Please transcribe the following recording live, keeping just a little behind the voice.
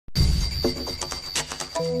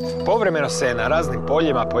Povremeno se na raznim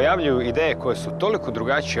poljima pojavljuju ideje koje su toliko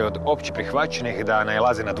drugačije od opće prihvaćenih da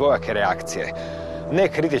nailaze na dvojake reakcije.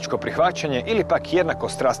 Nekritičko prihvaćanje ili pak jednako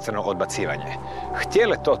strastveno odbacivanje.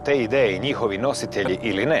 Htjele to te ideje i njihovi nositelji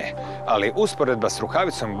ili ne, ali usporedba s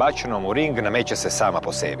rukavicom bačenom u ring nameće se sama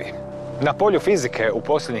po sebi. Na polju fizike u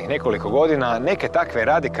posljednjih nekoliko godina neke takve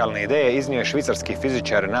radikalne ideje iznio je švicarski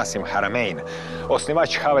fizičar Nassim Haramein,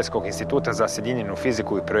 osnivač Havajskog instituta za sjedinjenu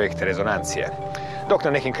fiziku i projekt rezonancije. Dok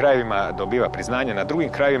na nekim krajevima dobiva priznanje, na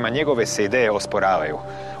drugim krajevima njegove se ideje osporavaju.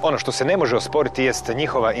 Ono što se ne može osporiti jest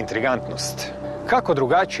njihova intrigantnost. Kako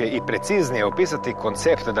drugačije i preciznije opisati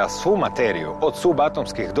koncept da svu materiju, od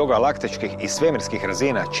subatomskih do galaktičkih i svemirskih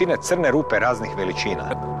razina, čine crne rupe raznih veličina?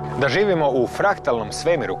 Da živimo u fraktalnom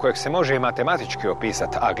svemiru kojeg se može i matematički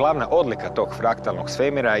opisati, a glavna odlika tog fraktalnog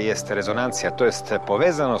svemira jest rezonancija, to jest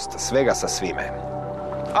povezanost svega sa svime.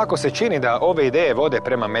 Ako se čini da ove ideje vode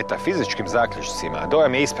prema metafizičkim zaključcima,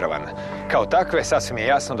 dojam je ispravan. Kao takve, sasvim je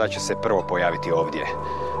jasno da će se prvo pojaviti ovdje,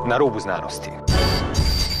 na rubu znanosti.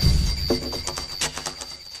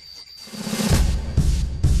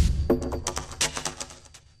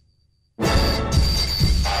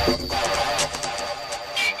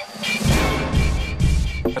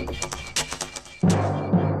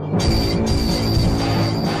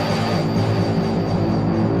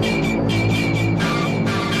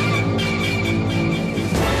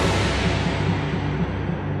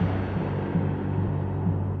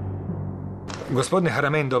 Gospodine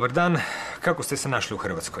Haramein, dobar dan. Kako ste se našli u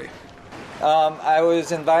Hrvatskoj? I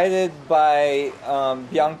was invited by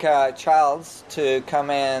Bianca Childs to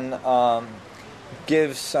come and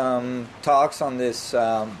give some talks on this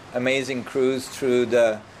amazing cruise through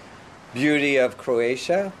the beauty of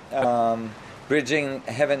Croatia, Bridging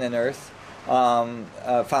Heaven and Earth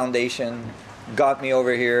Foundation got me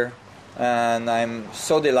over here, and I'm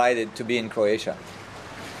so delighted to be in Croatia.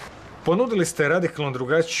 Ponudili ste radikalno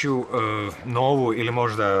drugačiju, novu ili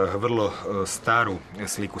možda vrlo staru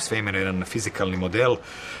sliku svemira, jedan fizikalni model.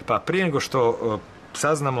 Pa prije nego što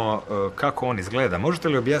saznamo kako on izgleda, možete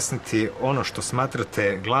li objasniti ono što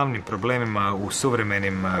smatrate glavnim problemima u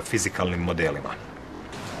suvremenim fizikalnim modelima?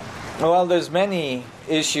 Well, there's many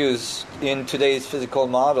issues in today's physical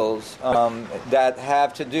models that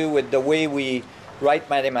have to do with the way we write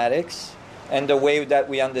mathematics and the way that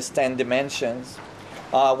we understand dimensions.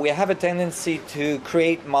 We have a tendency to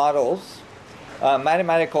create models,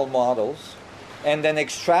 mathematical models, and then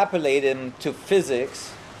extrapolate them to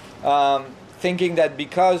physics, thinking that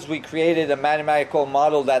because we created a mathematical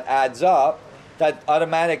model that adds up, that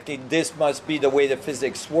automatically this must be the way the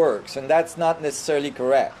physics works, and that's not necessarily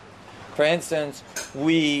correct. For instance,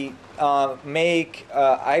 we make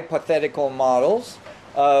hypothetical models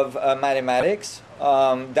of mathematics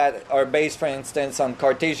that are based, for instance, on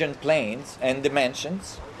Cartesian planes and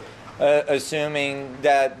dimensions, assuming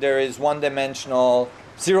that there is one-dimensional,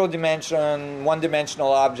 zero-dimension,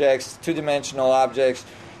 one-dimensional objects, two-dimensional objects,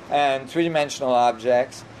 and three-dimensional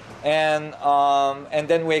objects, and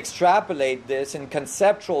then we extrapolate this in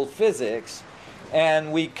conceptual physics,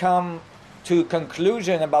 and we come to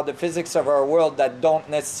conclusion about the physics of our world that don't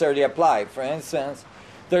necessarily apply. For instance,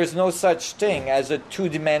 there's no such thing as a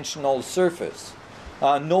two-dimensional surface.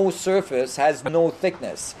 No surface has no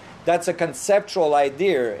thickness. That's a conceptual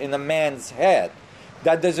idea in a man's head.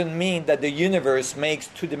 That doesn't mean that the universe makes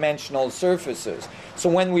two-dimensional surfaces. So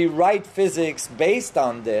when we write physics based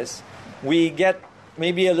on this, we get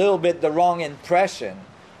maybe a little bit the wrong impression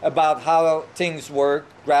about how things work,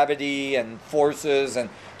 gravity and forces and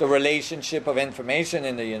the relationship of information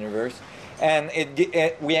in the universe. And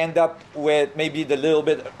we end up with maybe the little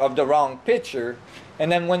bit of the wrong picture.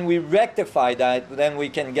 And then when we rectify that, then we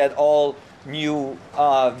can get all new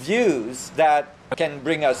views that can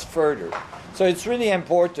bring us further. So it's really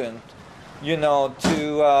important, you know,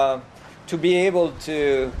 to be able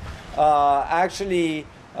to actually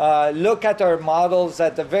look at our models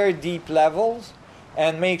at the very deep levels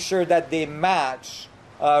and make sure that they match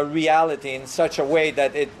reality in such a way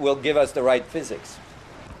that it will give us the right physics.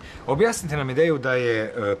 Objasnite nam ideju da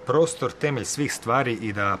je prostor temelj svih stvari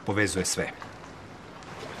i da povezuje sve.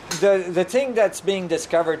 The thing that's being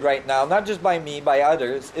discovered right now, not just by me, by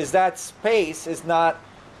others, is that space is not,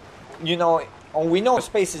 you know, we know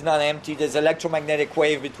space is not empty. There's electromagnetic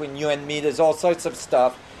wave between you and me. There's all sorts of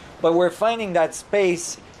stuff. But we're finding that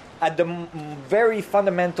space at the very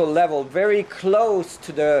fundamental level, very close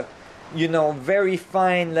to the, you know, very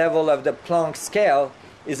fine level of the Planck scale,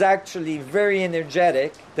 is actually very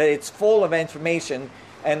energetic, that it's full of information,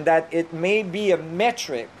 and that it may be a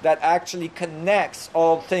metric that actually connects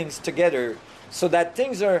all things together, so that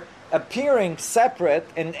things are appearing separate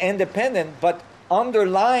and independent, but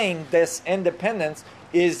underlying this independence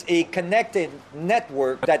is a connected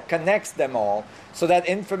network that connects them all, so that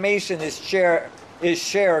information is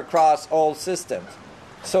shared across all systems.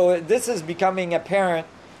 So this is becoming apparent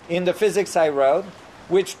in the physics I wrote,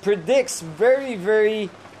 which predicts very, very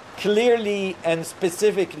clearly and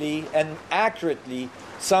specifically and accurately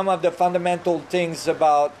some of the fundamental things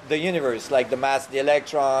about the universe, like the mass of the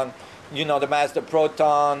electron, the mass of the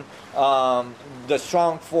proton, the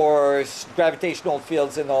strong force, gravitational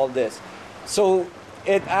fields, and all this. So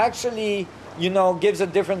it actually, gives a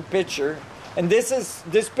different picture. And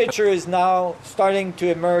this picture is now starting to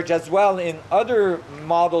emerge as well in other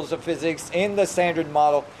models of physics. In the standard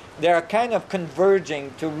model, they are kind of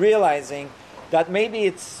converging to realizing that maybe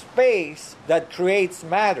it's space that creates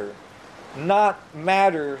matter, not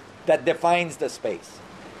matter that defines the space.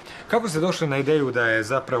 Kako ste došli na ideju da je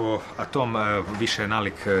zapravo atom više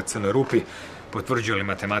nalik crnoj rupi? Potvrđuje li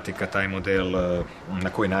matematika taj model? Na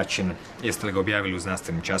koji način? Jeste li ga objavili u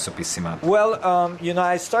znanstvenim časopisima? Well,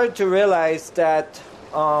 I started to realize that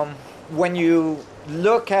when you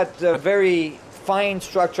look at the very fine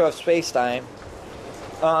structure of space-time,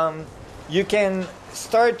 you can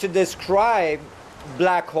start to describe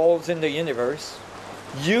black holes in the universe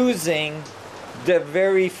using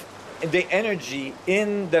the energy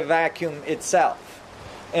in the vacuum itself.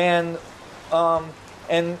 And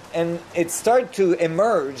it started to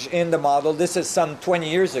emerge in the model, this is some 20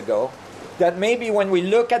 years ago, that maybe when we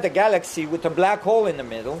look at the galaxy with a black hole in the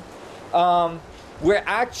middle, we're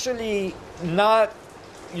actually not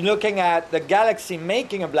looking at the galaxy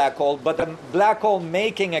making a black hole, but the black hole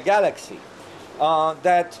making a galaxy.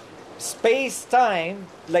 That space-time,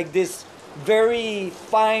 like this very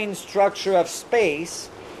fine structure of space,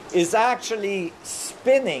 is actually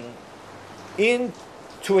spinning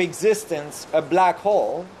into existence a black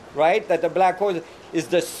hole, right? That the black hole is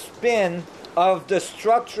the spin of the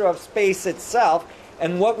structure of space itself,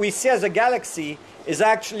 and what we see as a galaxy is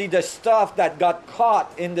actually the stuff that got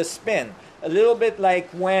caught in the spin. A little bit like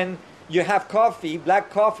when you have coffee, black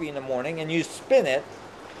coffee in the morning, and you spin it,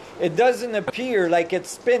 it doesn't appear like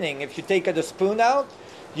it's spinning. If you take the spoon out,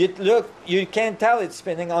 you can't tell it's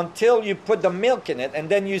spinning until you put the milk in it, and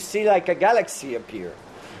then you see like a galaxy appear,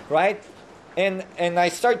 right? And I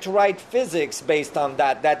start to write physics based on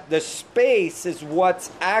that the space is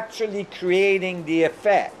what's actually creating the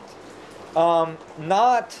effect,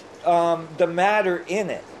 not the matter in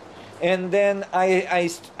it. And then I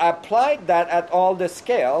applied that at all the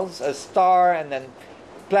scales, a star and then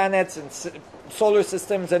planets and solar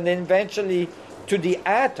systems, and then eventually to the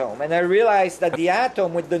atom. And I realized that the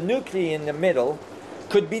atom with the nuclei in the middle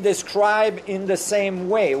could be described in the same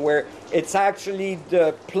way, where it's actually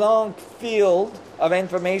the Planck field of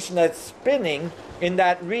information that's spinning in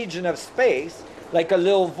that region of space, like a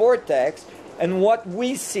little vortex. And what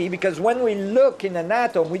we see, because when we look in an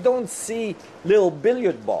atom, we don't see little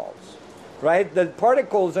billiard balls, right? The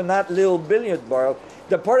particles are not little billiard balls.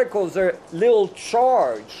 The particles are little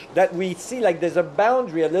charge that we see, like there's a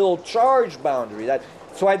boundary, a little charge boundary. That's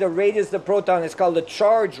why the radius of the proton is called the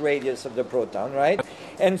charge radius of the proton, right?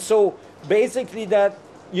 And so basically that,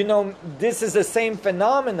 this is the same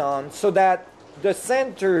phenomenon, so that the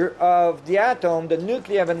center of the atom, the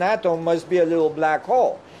nuclei of an atom, must be a little black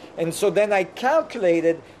hole. And so then I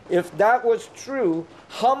calculated, if that was true,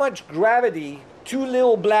 how much gravity two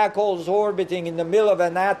little black holes orbiting in the middle of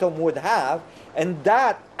an atom would have, and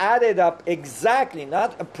that added up exactly,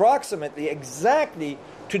 not approximately, exactly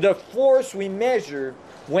to the force we measure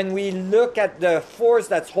when we look at the force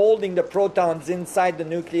that's holding the protons inside the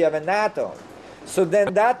nuclei of an atom. So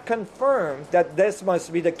then that confirmed that this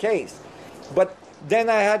must be the case. But then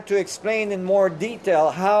I had to explain in more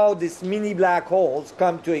detail how these mini black holes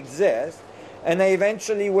come to exist, and I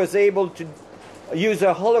eventually was able to use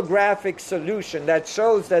a holographic solution that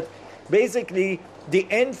shows that basically the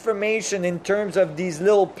information in terms of these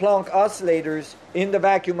little Planck oscillators in the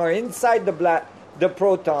vacuum are inside the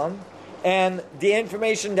proton, and the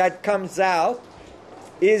information that comes out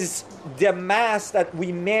is the mass that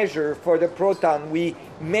we measure for the proton. We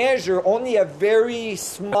measure only a very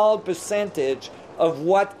small percentage of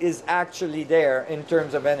what is actually there in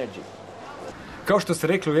terms of energy. Kao što ste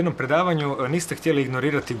rekli u jednom predavanju, niste htjeli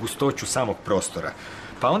ignorirati gustoću samog prostora.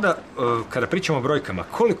 Pa onda, kada pričamo o brojkama,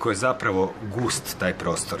 koliko je zapravo gust taj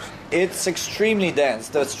prostor? It's extremely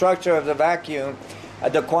dense. The structure of the vacuum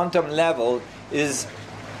at the quantum level is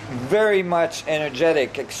very much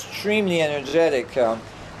energetic, extremely energetic.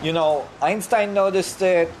 Einstein noticed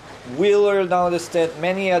it, Wheeler noticed it,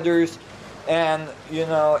 many others, and,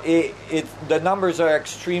 the numbers are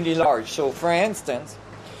extremely large. So, for instance,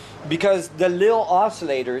 because the little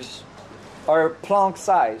oscillators are Planck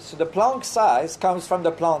size. So the Planck size comes from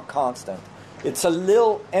the Planck constant. It's a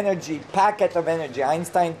little energy, packet of energy.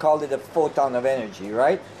 Einstein called it a photon of energy,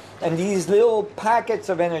 right? And these little packets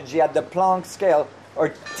of energy at the Planck scale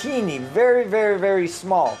are teeny, very, very, very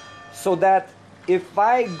small. So that if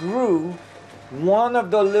I grew one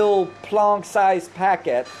of the little Planck-sized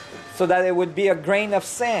packet so that it would be a grain of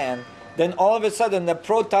sand, then all of a sudden the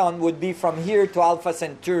proton would be from here to Alpha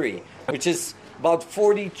Centauri, which is about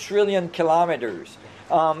 40 trillion kilometers.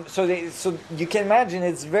 So you can imagine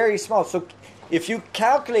it's very small. So if you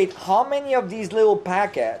calculate how many of these little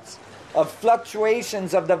packets of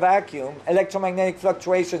fluctuations of the vacuum, electromagnetic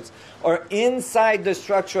fluctuations, are inside the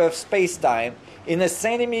structure of space-time, in a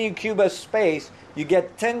centimeter cube of space, you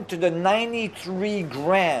get 10 to the 93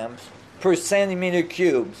 grams per centimeter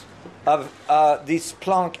cubes of this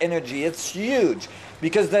Planck energy. It's huge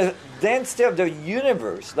because the density of the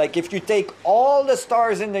universe, like if you take all the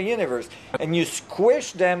stars in the universe and you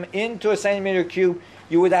squish them into a centimeter cube,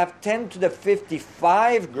 you would have 10 to the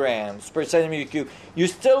 55 grams per centimeter cube. You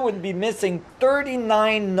still would be missing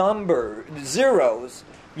 39 zeros,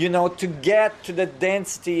 to get to the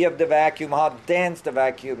density of the vacuum, how dense the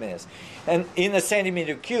vacuum is, and in a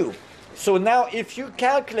centimeter cube. So now if you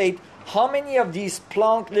calculate how many of these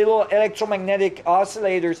Planck little electromagnetic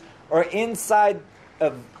oscillators are inside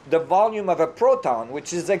of the volume of a proton,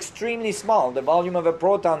 which is extremely small. The volume of a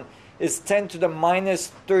proton is 10 to the minus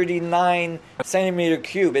 39 centimeter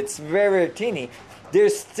cube. It's very, very teeny.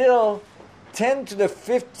 There's still 10 to the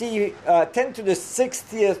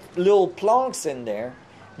 60th little Plancks in there.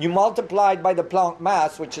 You multiply it by the Planck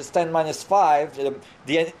mass, which is 10 minus 5,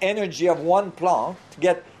 the energy of one Planck, to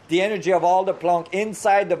get the energy of all the Planck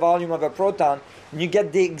inside the volume of a proton, and you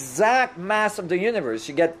get the exact mass of the universe.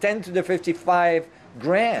 You get 10 to the 55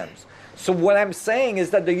 grams. So what I'm saying is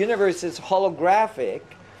that the universe is holographic,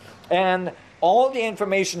 and all the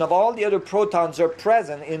information of all the other protons are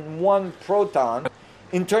present in one proton.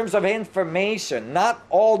 In terms of information, not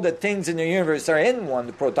all the things in the universe are in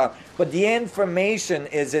one proton, but the information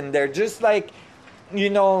is in there. Just like,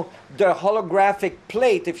 the holographic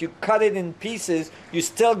plate, if you cut it in pieces, you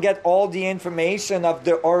still get all the information of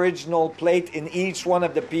the original plate in each one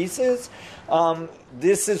of the pieces.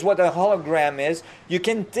 This is what a hologram is. You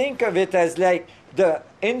can think of it as like the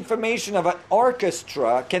information of an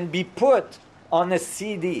orchestra can be put on a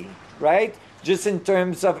CD, right? Just in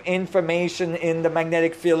terms of information in the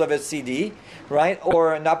magnetic field of a CD, right?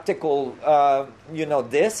 Or an optical,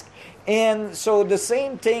 disc. And so the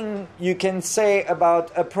same thing you can say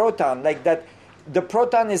about a proton, like that the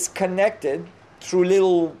proton is connected through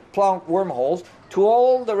little Planck wormholes to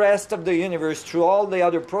all the rest of the universe, through all the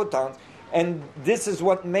other protons. And this is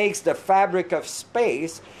what makes the fabric of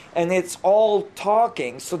space, and it's all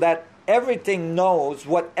talking so that everything knows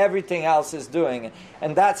what everything else is doing.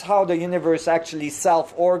 And that's how the universe actually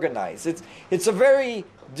self-organizes. It's a very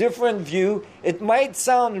different view. It might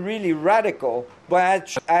sound really radical,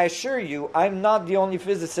 but I assure you, I'm not the only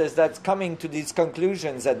physicist that's coming to these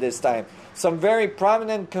conclusions at this time. Some very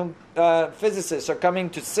prominent physicists are coming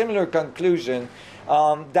to similar conclusion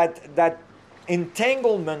that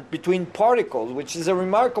entanglement between particles, which is a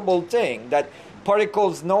remarkable thing, that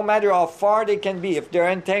particles, no matter how far they can be, if they're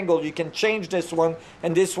entangled, you can change this one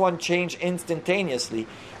and this one change instantaneously,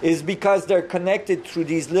 is because they're connected through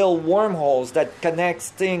these little wormholes that connects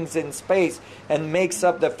things in space and makes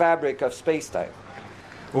up the fabric of space-time.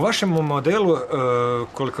 U vašem modelu,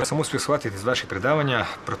 koliko sam uspio shvatiti iz vaših predavanja,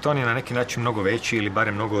 proton je na neki način mnogo veći ili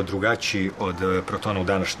barem mnogo drugačiji od protona u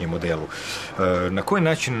današnjem modelu. Na koji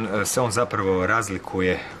način se on zapravo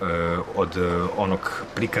razlikuje od onog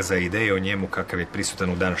prikaza ideje o njemu kakav je prisutan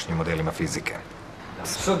u današnjim modelima fizike?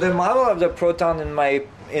 So the model of the proton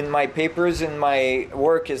in my papers, in my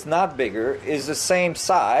work is not bigger, is the same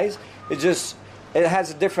size. It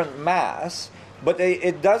has a different mass. But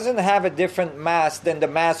it doesn't have a different mass than the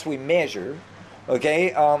mass we measure,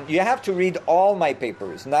 okay? You have to read all my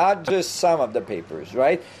papers, not just some of the papers,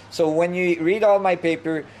 right? So when you read all my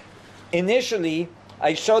paper, initially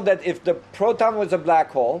I showed that if the proton was a black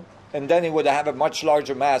hole, and then it would have a much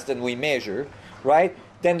larger mass than we measure, right?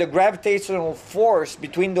 Then the gravitational force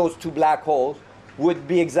between those two black holes would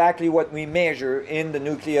be exactly what we measure in the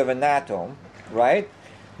nuclei of an atom, right?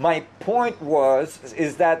 My point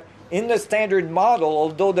is that in the standard model,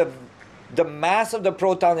 although the mass of the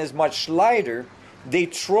proton is much lighter, they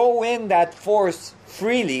throw in that force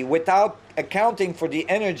freely without accounting for the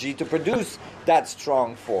energy to produce that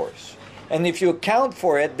strong force. And if you account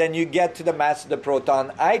for it, then you get to the mass of the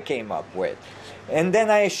proton I came up with. And then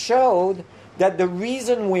I showed that the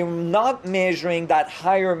reason we're not measuring that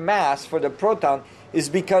higher mass for the proton is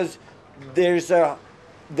because there's a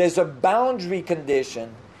boundary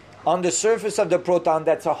condition on the surface of the proton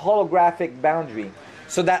that's a holographic boundary,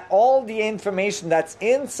 so that all the information that's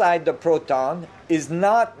inside the proton is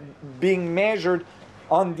not being measured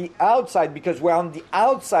on the outside, because we're on the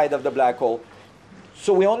outside of the black hole.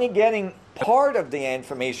 So we're only getting part of the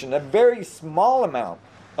information, a very small amount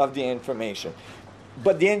of the information.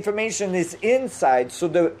 But the information is inside, so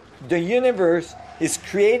the universe is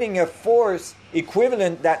creating a force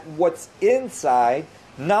equivalent that what's inside,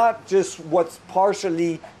 not just what's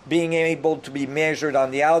partially being able to be measured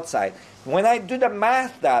on the outside. When I do the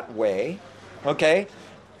math that way, okay,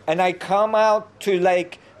 and I come out to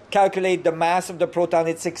like calculate the mass of the proton,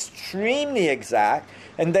 it's extremely exact,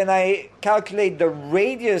 and then I calculate the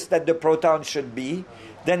radius that the proton should be,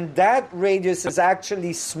 then that radius is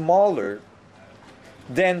actually smaller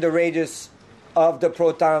than the radius of the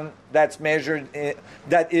proton that's measured,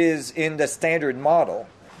 that is in the standard model,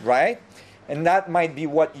 right? And that might be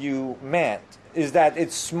what you meant, is that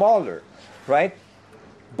it's smaller, right?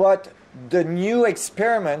 But the new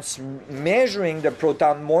experiments measuring the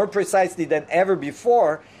proton more precisely than ever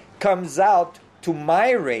before comes out to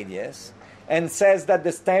my radius and says that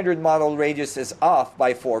the standard model radius is off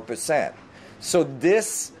by 4%. So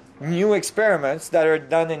this new experiments that are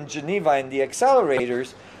done in Geneva in the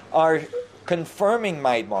accelerators are confirming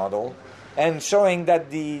my model and showing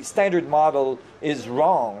that the standard model is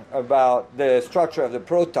wrong about the structure of the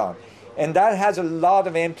proton. And that has a lot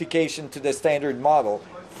of implication to the standard model.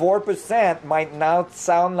 4% might not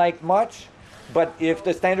sound like much, but if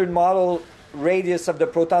the standard model radius of the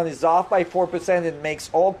proton is off by 4%, it makes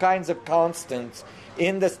all kinds of constants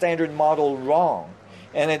in the standard model wrong.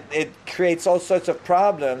 And it creates all sorts of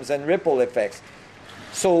problems and ripple effects.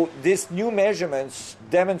 So these new measurements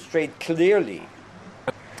demonstrate clearly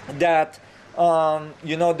that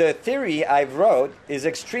the theory I wrote is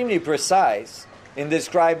extremely precise in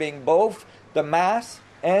describing both the mass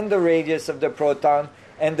and the radius of the proton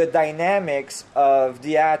and the dynamics of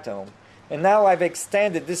the atom. And now I've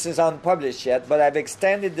extended, this is unpublished yet, but I've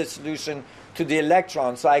extended the solution to the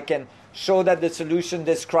electron, so I can show that the solution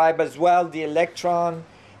describes as well the electron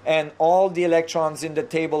and all the electrons in the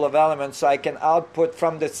table of elements, so I can output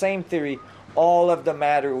from the same theory all of the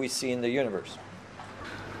matter we see in the universe.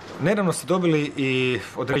 Nedavno ste dobili i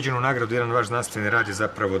određenu nagradu, jedan vaš znanstveni rad je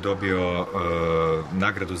zapravo dobio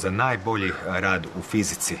nagradu za najbolji rad u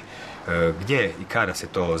fizici. Gdje i kada se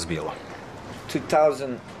to zbilo?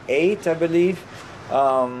 2008, I believe,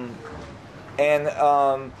 and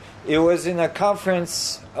it was in a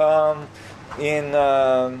conference in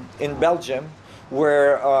Belgium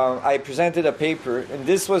where I presented a paper, and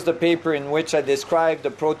this was the paper in which I described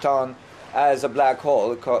the proton as a black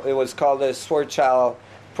hole. It was called a Schwarzschild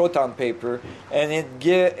proton paper, and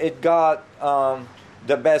it got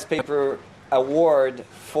the best paper award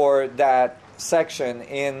for that section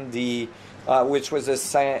in the which was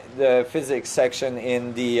the physics section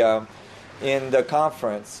in the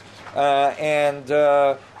conference, and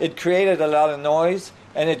it created a lot of noise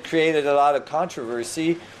and it created a lot of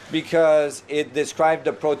controversy because it described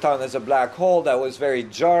the proton as a black hole that was very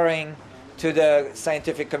jarring to the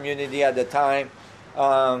scientific community at the time.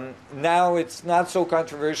 Now it's not so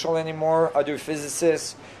controversial anymore. Other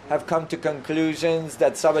physicists have come to conclusions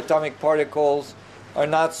that subatomic particles are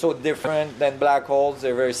not so different than black holes.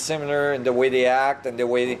 They're very similar in the way they act and the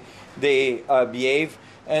way they behave.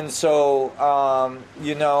 And so,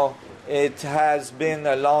 it has been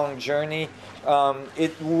a long journey.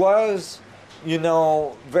 It was,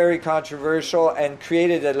 very controversial and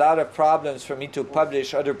created a lot of problems for me to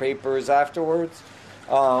publish other papers afterwards.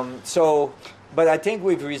 But I think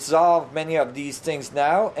we've resolved many of these things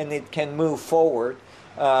now, and it can move forward.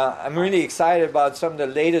 I'm really excited about some of the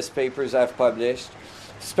latest papers I've published,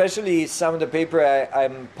 especially some of the paper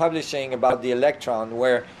I'm publishing about the electron,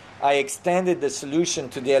 where I extended the solution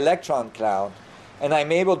to the electron cloud, and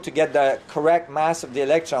I'm able to get the correct mass of the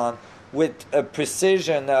electron with a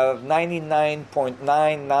precision of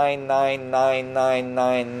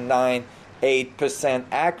 99.9999998%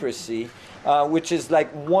 accuracy, which is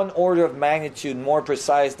like 1 order of magnitude more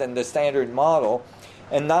precise than the standard model.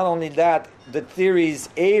 And not only that, the theory is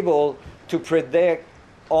able to predict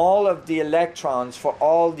all of the electrons for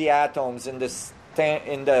all the atoms in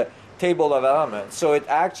the table of elements. So it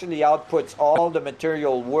actually outputs all the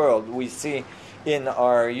material world we see in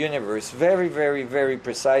our universe very, very, very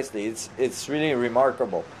precisely. It's really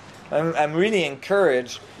remarkable. I'm really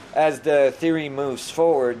encouraged as the theory moves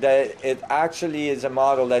forward that it actually is a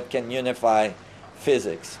model that can unify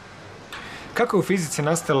physics. Kako je u fizici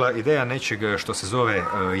nastala ideja nečeg što se zove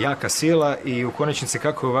jaka sila i u konačnici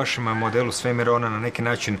kako je u vašem modelu svemira ona na neki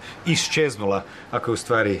način iščeznula, ako je u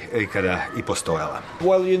stvari ikada i postojala?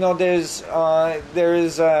 Well, you know, there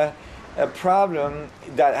is a problem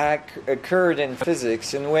that occurred in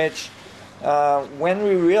physics in which when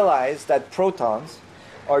we realize that protons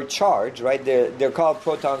are charged, right? They're called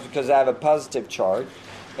protons because they have a positive charge.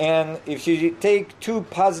 And if you take two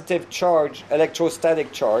positive charge,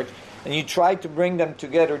 electrostatic charge, and you try to bring them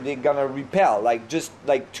together, they're gonna repel, just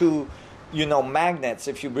like two, magnets.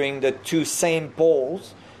 If you bring the two same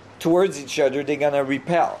poles towards each other, they're gonna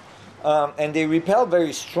repel. And they repel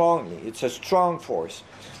very strongly. It's a strong force.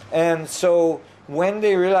 And so when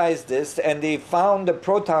they realized this and they found the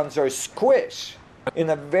protons are squished in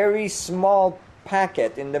a very small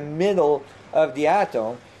packet in the middle of the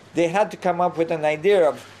atom, they had to come up with an idea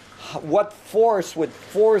of what force would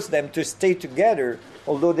force them to stay together,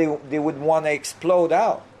 although they would want to explode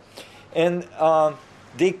out. And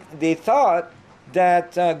they thought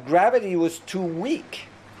that gravity was too weak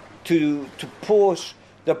to push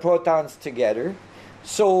the protons together,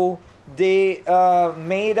 so they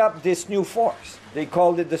made up this new force. They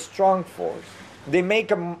called it the strong force. They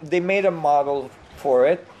made a model for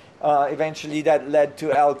it. Eventually, that led to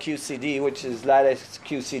LQCD, which is lattice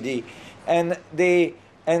QCD, and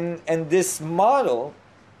this model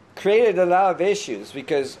created a lot of issues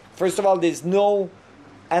because, first of all, there's no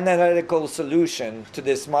analytical solution to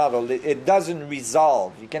this model. It doesn't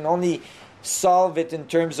resolve. You can only solve it in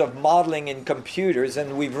terms of modeling in computers,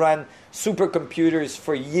 and we've run supercomputers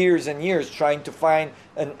for years and years trying to find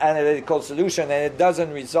an analytical solution, and it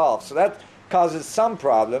doesn't resolve. So that causes some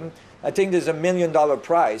problem. I think there's $1 million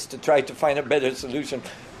prize to try to find a better solution.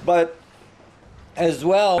 But as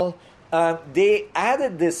well, they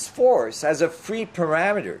added this force as a free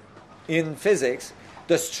parameter in physics.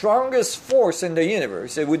 The strongest force in the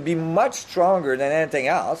universe, it would be much stronger than anything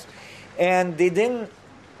else, and they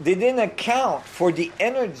didn't account for the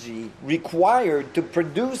energy required to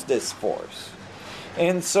produce this force.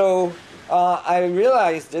 And so I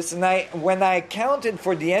realized this, and when I accounted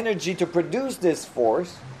for the energy to produce this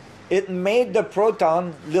force, it made the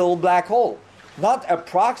proton little black hole. Not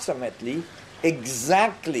approximately,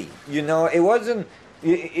 exactly. It wasn't,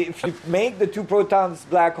 if you make the two protons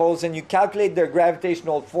black holes and you calculate their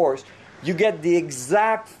gravitational force, you get the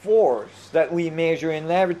exact force that we measure in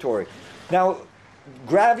laboratory. Now,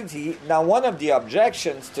 gravity, one of the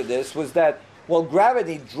objections to this was that,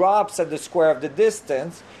 gravity drops at the square of the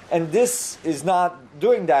distance, and this is not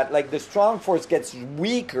doing that. Like the strong force gets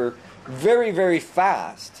weaker very, very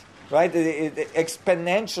fast, right?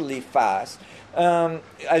 Exponentially fast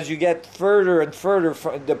as you get further and further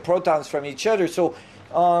from the protons from each other. So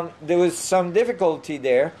there was some difficulty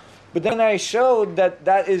there. But then I showed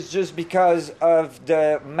that is just because of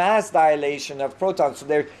the mass dilation of protons. So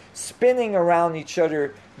they're spinning around each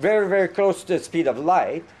other very, very close to the speed of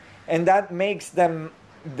light, and that makes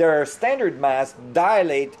their standard mass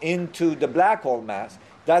dilate into the black hole mass.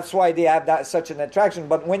 That's why they have such an attraction.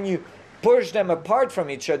 But when you push them apart from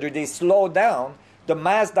each other, they slow down. The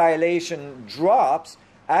mass dilation drops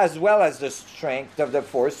as well as the strength of the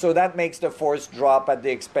force. So that makes the force drop at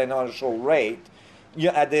the exponential rate.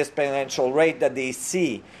 At the exponential rate that they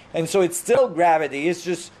see. And so it's still gravity. It's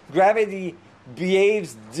just gravity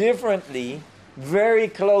behaves differently very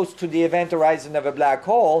close to the event horizon of a black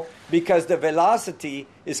hole because the velocity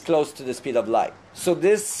is close to the speed of light. So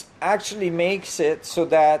this actually makes it so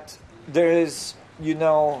that there is,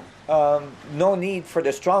 no need for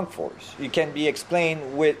the strong force. It can be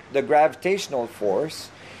explained with the gravitational force,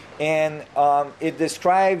 and it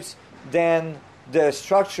describes then the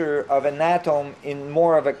structure of an atom in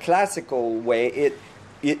more of a classical way.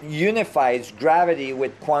 It unifies gravity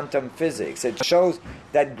with quantum physics. It shows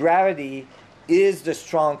that gravity is the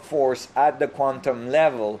strong force at the quantum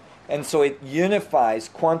level, and so it unifies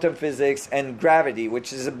quantum physics and gravity,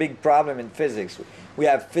 which is a big problem in physics. We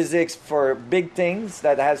have physics for big things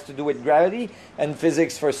that has to do with gravity, and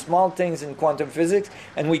physics for small things in quantum physics,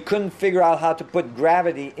 and we couldn't figure out how to put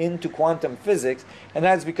gravity into quantum physics, and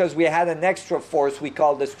that's because we had an extra force we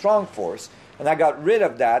called the strong force, and I got rid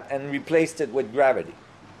of that and replaced it with gravity.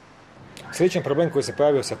 Sličan problem koji se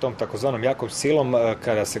pojavio sa tom takozvanom jakom silom,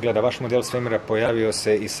 kada se gleda vaš model svemira, pojavio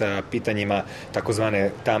se i sa pitanjima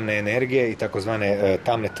takozvane tamne energije i takozvane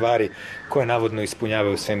tamne tvari koje navodno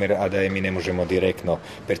ispunjavaju svemir, a da je mi ne možemo direktno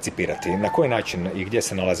percipirati. Na koji način i gdje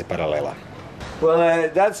se nalazi paralela?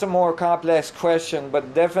 Well, that's a more complex question, but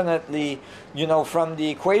definitely, from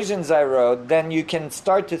the equations I wrote, then you can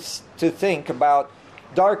start to think about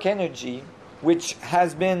dark energy, which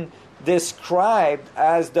has been described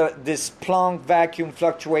as this Planck vacuum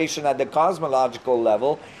fluctuation at the cosmological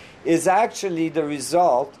level is actually the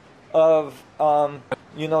result of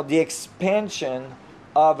the expansion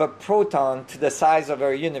of a proton to the size of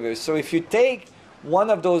our universe. So if you take one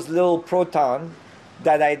of those little protons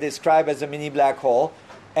that I describe as a mini black hole,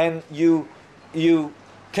 and you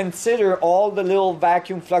consider all the little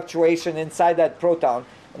vacuum fluctuation inside that proton,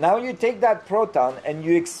 now you take that proton and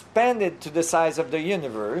you expand it to the size of the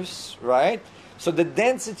universe, right? So the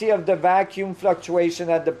density of the vacuum fluctuation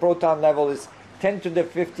at the proton level is 10 to the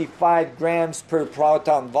 55 grams per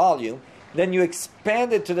proton volume. Then you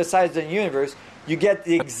expand it to the size of the universe, you get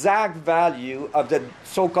the exact value of the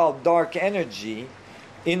so-called dark energy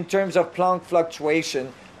in terms of Planck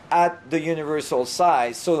fluctuation at the universal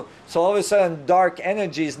size. So all of a sudden, dark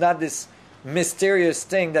energy is not this mysterious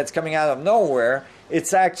thing that's coming out of nowhere.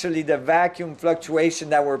 It's actually the vacuum fluctuation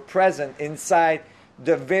that were present inside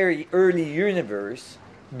the very early universe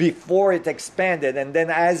before it expanded. And then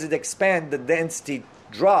as it expands, the density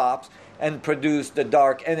drops and produce the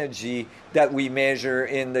dark energy that we measure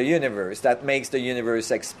in the universe, that makes the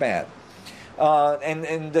universe expand.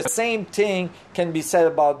 And the same thing can be said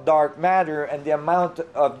about dark matter and the amount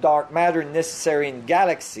of dark matter necessary in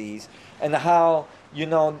galaxies, and how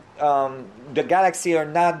the galaxies are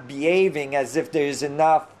not behaving as if there is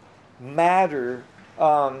enough matter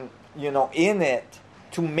in it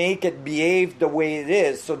to make it behave the way it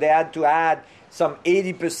is. So they had to add some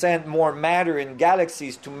 80% more matter in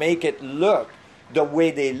galaxies to make it look the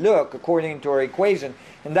way they look according to our equation.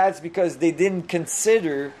 And that's because they didn't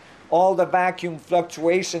consider all the vacuum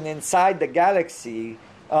fluctuation inside the galaxy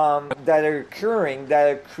that are occurring, that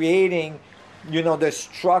are creating the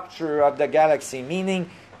structure of the galaxy. Meaning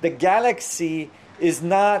the galaxy is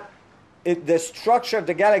not, the structure of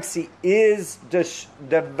the galaxy is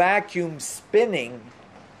the vacuum spinning,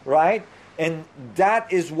 right? And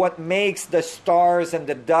that is what makes the stars and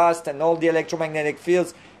the dust and all the electromagnetic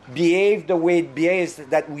fields behave the way it behaves,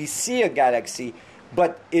 that we see a galaxy.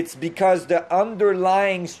 But it's because the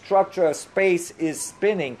underlying structure of space is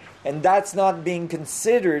spinning, and that's not being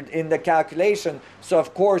considered in the calculation. So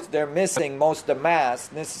of course they're missing most of the mass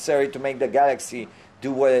necessary to make the galaxy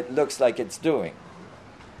do what it looks like it's doing.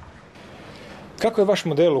 Kako je vaš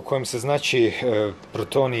model u kojem se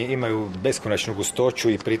protoni imaju beskonačnu gustoću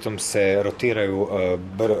i pritom se rotiraju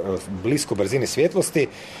blisko brzini svjetlosti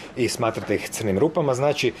i smatrate ih crnim rupama,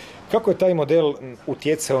 kako je taj model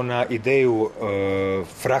utjecao na ideju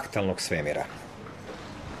fraktalnog svemira?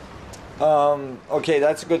 Okay,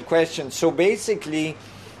 that's a good question. So basically,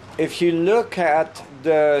 if you look at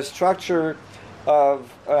the structure of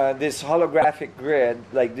this holographic grid,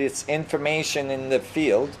 like this information in the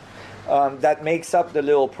field, that makes up the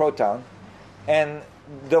little proton, and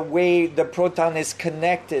the way the proton is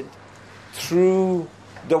connected through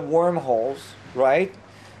the wormholes, right?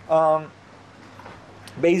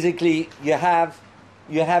 Basically, you have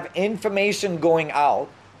information going out,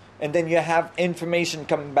 and then you have information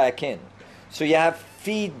coming back in. So you have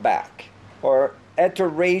feedback or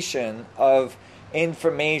iteration of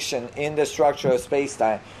information in the structure of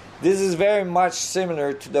space-time. This is very much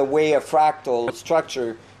similar to the way a fractal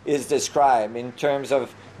structure is described in terms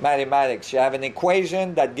of mathematics. You have an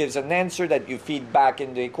equation that gives an answer that you feed back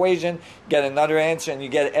in the equation, get another answer, and you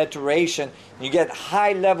get iteration. You get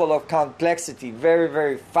high level of complexity very,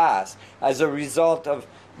 very fast as a result of,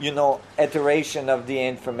 iteration of the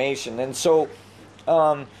information. And so,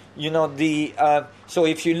 so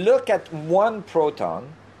if you look at one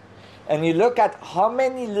proton and you look at how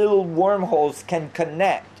many little wormholes can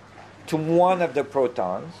connect to one of the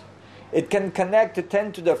protons, it can connect to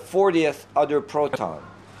 10 to the 40th other proton,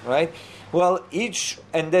 right? Well,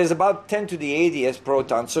 and there's about 10 to the 80th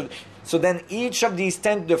proton. So then each of these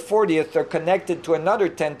 10 to the 40th are connected to another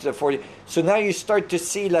 10 to the 40th. So now you start to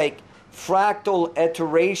see like fractal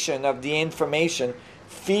iteration of the information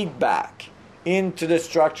feedback into the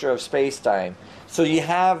structure of space-time. So you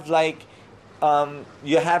have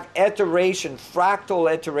iteration,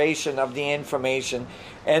 fractal iteration of the information.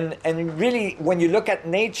 And really, when you look at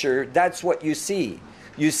nature, that's what you see.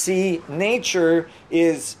 You see nature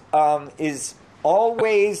is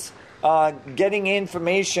always getting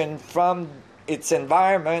information from its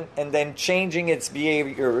environment and then changing its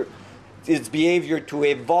behavior to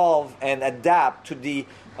evolve and adapt to the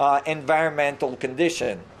environmental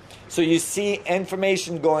condition. So you see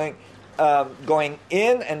information going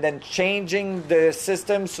in and then changing the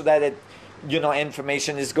system so that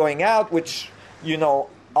information is going out, which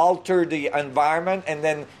alter the environment and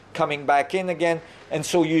then coming back in again. And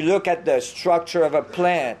so you look at the structure of a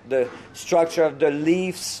plant, the structure of the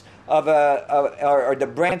leaves of or the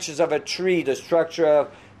branches of a tree, the structure of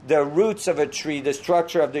the roots of a tree, the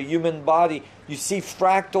structure of the human body. You see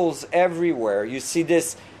fractals everywhere. You see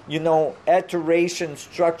this, iteration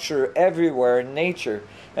structure everywhere in nature.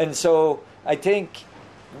 And so I think,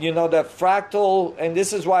 the fractal, and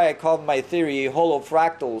this is why I called my theory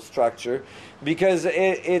holofractal structure, because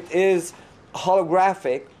it is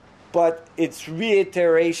holographic, but it's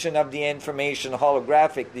reiteration of the information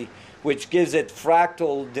holographically, which gives it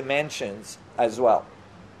fractal dimensions as well.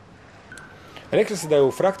 Rekli ste da je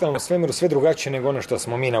u fraktalnom svemiru sve drugačije nego ono što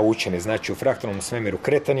smo mi naučeni. Znači, u fraktalnom svemiru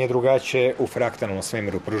kretanje je drugačije, u fraktalnom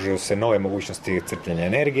svemiru pružaju se nove mogućnosti crpljenja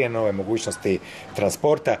energije, nove mogućnosti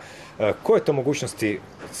transporta. Koje to mogućnosti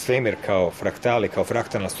svemir kao fraktali, kao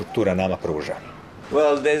fraktalna struktura nama pruža?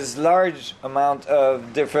 Well, there's large amount of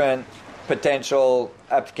different potential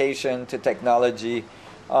application to technology.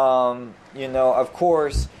 Of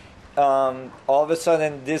course, all of a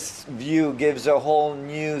sudden this view gives a whole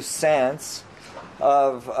new sense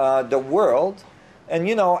of the world. And,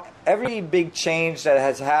 every big change that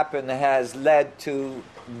has happened has led to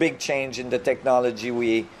big change in the technology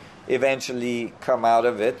we eventually come out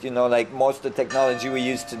of it. Like most of the technology we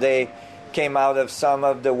use today came out of some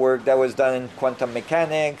of the work that was done in quantum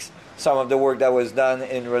mechanics, some of the work that was done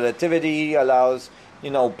in relativity allows,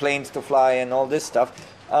 planes to fly and all this stuff.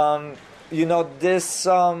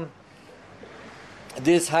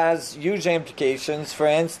 This has huge implications. For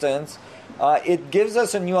instance, it gives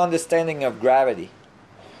us a new understanding of gravity.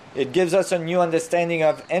 It gives us a new understanding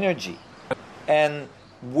of energy and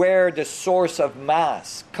where the source of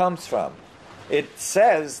mass comes from. It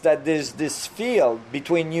says that there's this field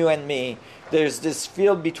between you and me. There's this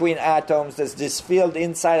field between atoms. There's this field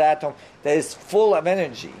inside atom that is full of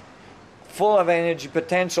energy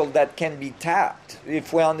potential that can be tapped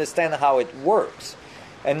if we understand how it works.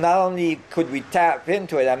 And not only could we tap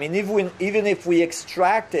into it, even if we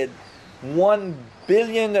extracted 1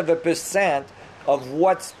 billionth of a percent of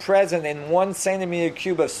what's present in 1 centimeter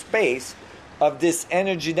cube of space, of this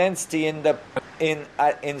energy density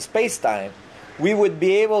in space-time, we would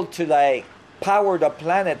be able to power the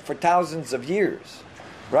planet for thousands of years,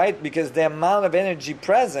 right? Because the amount of energy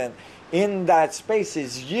present in that space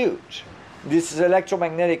is huge. This is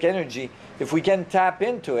electromagnetic energy. If we can tap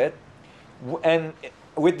into it, and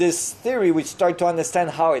with this theory we start to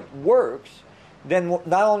understand how it works, then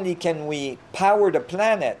not only can we power the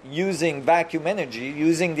planet using vacuum energy,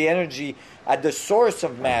 using the energy at the source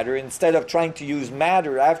of matter instead of trying to use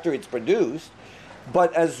matter after it's produced,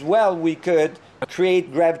 but as well we could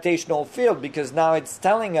create gravitational field, because now it's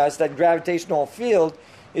telling us that gravitational field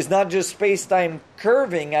is not just space-time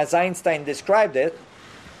curving as Einstein described it,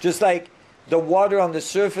 just like the water on the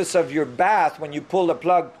surface of your bath when you pull the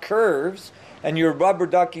plug curves and your rubber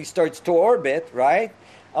ducky starts to orbit, right?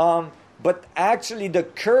 But actually the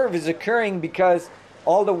curve is occurring because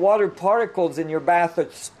all the water particles in your bath are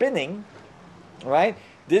spinning, right?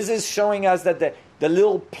 This is showing us that the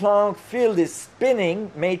little Planck field is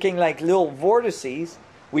spinning, making little vortices.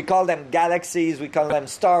 We call them galaxies, we call them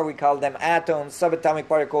stars, we call them atoms, subatomic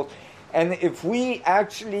particles. And if we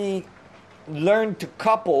actually learn to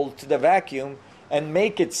couple to the vacuum and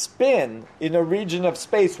make it spin in a region of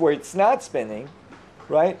space where it's not spinning,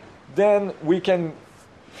 right, then we can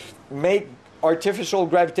make artificial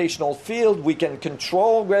gravitational field, we can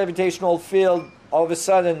control gravitational field, all of a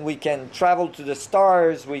sudden we can travel to the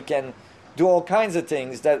stars, we can do all kinds of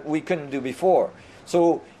things that we couldn't do before.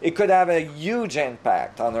 So it could have a huge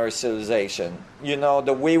impact on our civilization.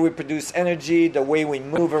 The way we produce energy, the way we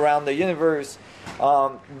move around the universe.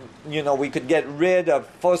 We could get rid of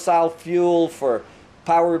fossil fuel for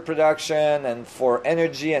power production and for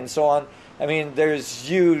energy and so on. There's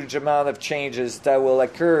huge amount of changes that will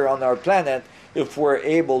occur on our planet if we're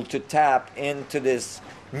able to tap into this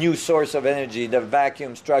new source of energy, the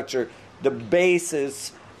vacuum structure, the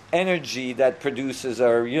basis energy that produces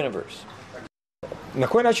our universe. Na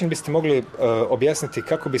koji način biste mogli objasniti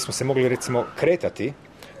kako bismo se mogli recimo kretati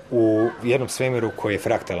u jednom svemiru koji je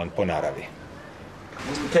fraktalan po naravi?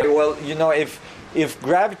 Okay, well, if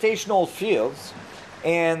gravitational fields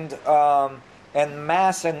and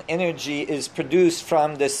mass and energy is produced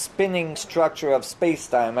from the spinning structure of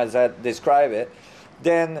space-time, as I describe it,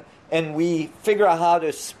 and we figure out how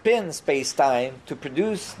to spin space-time to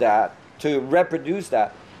produce that, to reproduce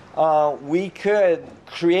that, we could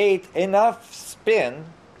create enough spin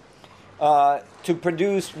to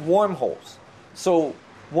produce wormholes. So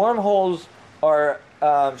wormholes are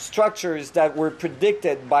structures that were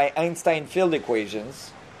predicted by Einstein field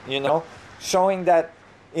equations, showing that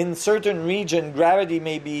in certain region gravity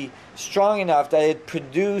may be strong enough that it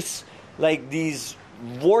produce these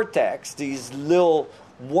vortex, these little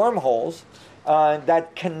wormholes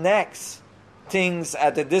that connects things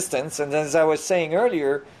at a distance. And as I was saying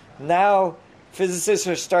earlier, now physicists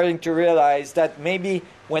are starting to realize that maybe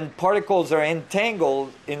when particles are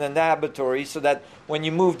entangled in an laboratory, so that when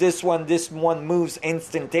you move this one moves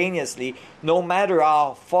instantaneously, no matter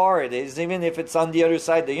how far it is, even if it's on the other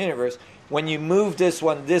side of the universe, when you move this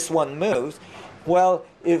one moves. Well,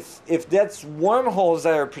 if that's wormholes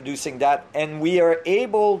that are producing that, and we are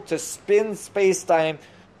able to spin space-time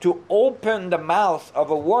to open the mouth of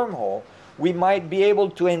a wormhole, we might be able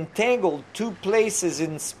to entangle two places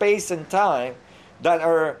in space and time that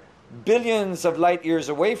are billions of light years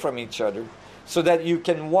away from each other, so that you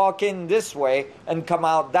can walk in this way and come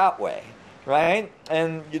out that way, right?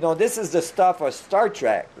 And, this is the stuff of Star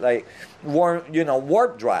Trek, like,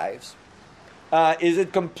 warp drives. Is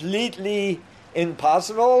it completely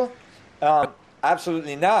impossible?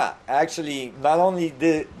 Absolutely not. Actually, not only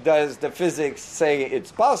does the physics say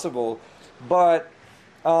it's possible, but,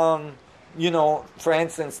 for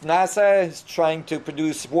instance, NASA is trying to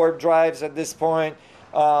produce warp drives at this point,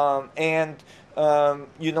 and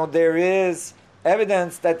there is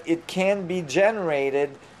evidence that it can be generated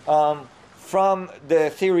from the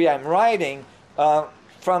theory I'm writing,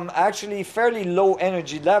 from actually fairly low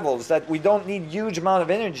energy levels, that we don't need huge amount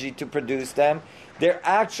of energy to produce them. They're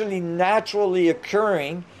actually naturally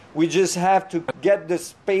occurring. We just have to get the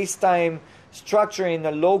space-time structure in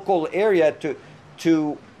a local area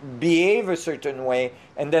to behave a certain way,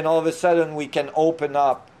 and then all of a sudden we can open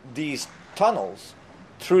up these tunnels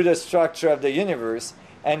through the structure of the universe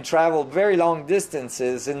and travel very long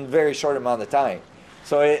distances in a very short amount of time.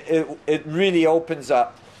 So it really opens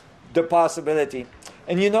up the possibility.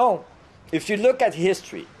 And if you look at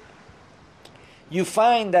history, you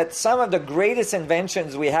find that some of the greatest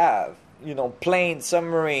inventions we have, planes,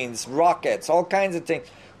 submarines, rockets, all kinds of things,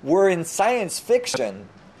 were in science fiction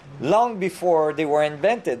long before they were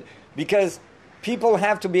invented, because people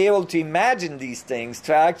have to be able to imagine these things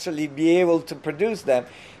to actually be able to produce them.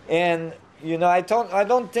 And I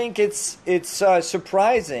don't think it's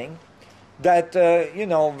surprising that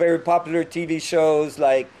very popular TV shows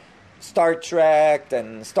like Star Trek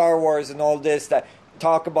and Star Wars and all this that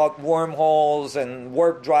talk about wormholes and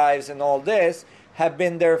warp drives and all this have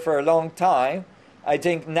been there for a long time. I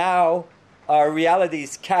think now our reality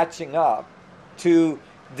is catching up to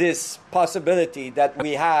this possibility that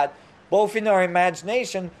we had both in our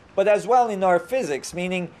imagination but as well in our physics,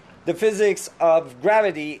 meaning the physics of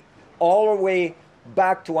gravity all the way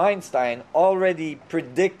back to Einstein already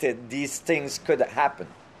predicted these things could happen.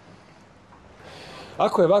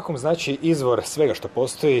 Ako je vakum znači izvor svega što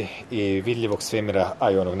postoji i vidljivog svemira,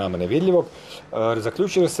 a i onog nama nevidljivog,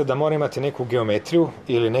 zaključili se da mora imati neku geometriju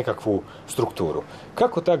ili nekakvu strukturu.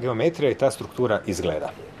 Kako ta geometrija i ta struktura izgleda?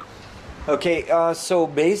 Okay, so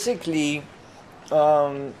basically,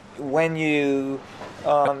 when you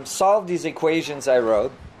solve these equations I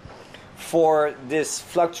wrote for this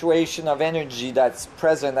fluctuation of energy that's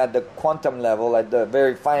present at the quantum level, at the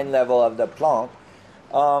very fine level of the Planck,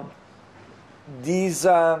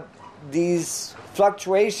 these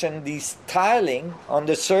fluctuation, these tiling on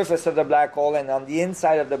the surface of the black hole and on the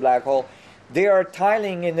inside of the black hole, they are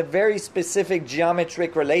tiling in a very specific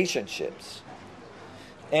geometric relationships.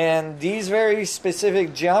 And these very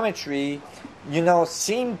specific geometry,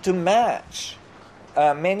 seem to match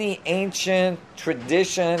many ancient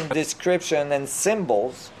tradition, description, and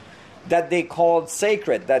symbols that they called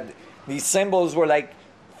sacred, that these symbols were like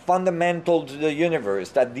fundamental to the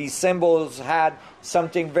universe, that these symbols had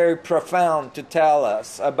something very profound to tell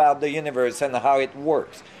us about the universe and how it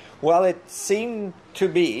works. Well, it seemed to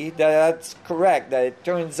be that's correct, that it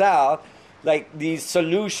turns out like these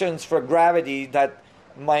solutions for gravity that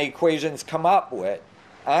my equations come up with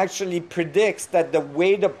actually predicts that the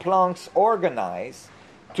way the Plancks organize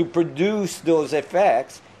to produce those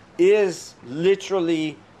effects is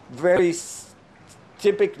literally very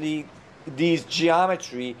typically these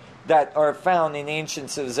geometry that are found in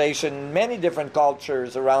ancient civilization in many different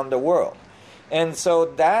cultures around the world. And so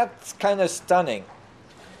that's kind of stunning.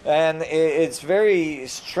 And it's very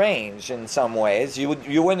strange in some ways.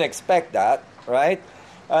 You wouldn't expect that, right?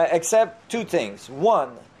 Except two things.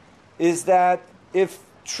 One is that if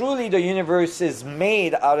truly the universe is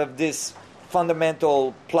made out of this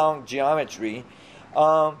fundamental Planck geometry,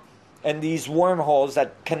 and these wormholes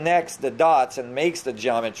that connects the dots and makes the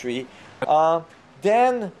geometry,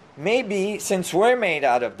 then maybe, since we're made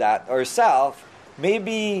out of that ourselves,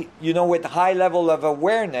 maybe, with high level of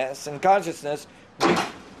awareness and consciousness,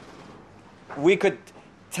 we could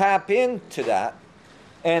tap into that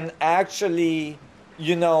and actually,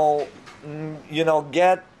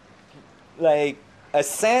 get like a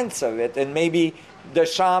sense of it, and maybe the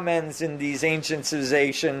shamans in these ancient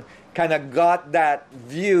civilizations kind of got that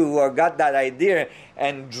view or got that idea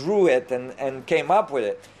and drew it and came up with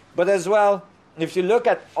it. But as well, if you look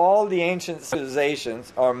at all the ancient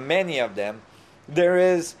civilizations, or many of them, there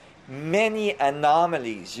is many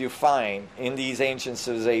anomalies you find in these ancient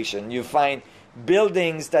civilizations. You find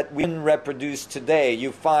buildings that we can reproduce today.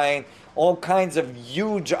 You find all kinds of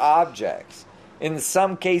huge objects, in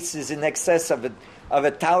some cases in excess of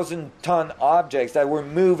 1,000-ton objects that were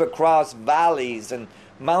moved across valleys and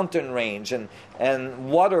mountain range and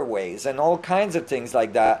waterways and all kinds of things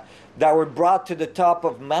like that were brought to the top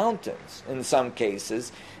of mountains in some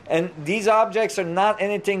cases. And these objects are not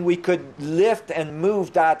anything we could lift and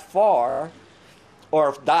move that far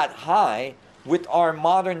or that high with our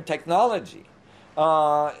modern technology.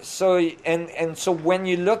 So when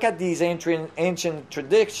you look at these ancient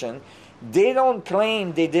traditions, they don't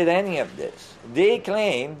claim they did any of this. They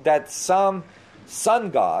claim that some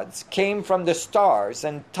sun gods came from the stars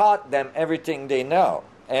and taught them everything they know,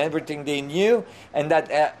 everything they knew, and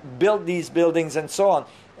that built these buildings and so on.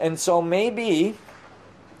 And so maybe,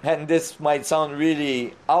 and this might sound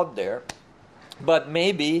really out there, but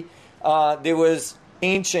maybe there was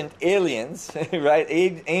ancient aliens, right?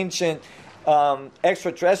 Ancient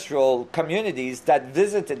extraterrestrial communities that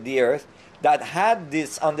visited the Earth, that had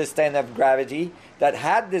this understanding of gravity, that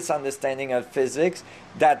had this understanding of physics,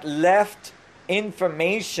 that left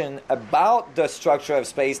information about the structure of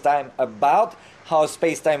space-time, about how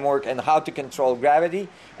space-time works and how to control gravity,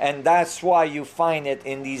 and that's why you find it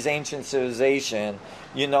in these ancient civilizations,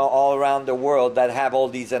 all around the world that have all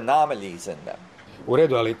these anomalies in them. U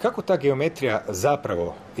redu, ali kako ta geometrija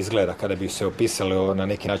zapravo izgleda kada bi se opisali na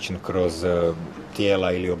neki način kroz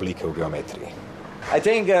tijela ili oblike u geometriji? I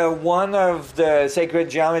think one of the sacred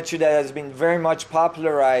geometry that has been very much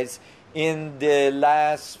popularized in the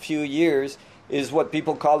last few years is what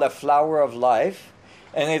people call a flower of life.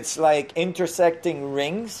 And it's like intersecting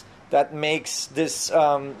rings that makes this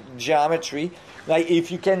geometry. Like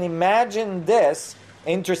if you can imagine this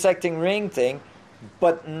intersecting ring thing,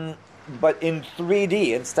 but in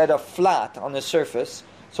 3D instead of flat on the surface.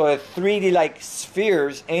 So a 3D like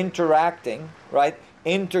spheres interacting, right?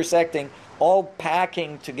 Intersecting, all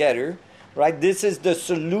packing together, right? This is the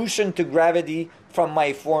solution to gravity from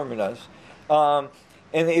my formulas. And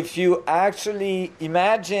if you actually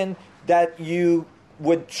imagine that you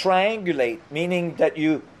would triangulate, meaning that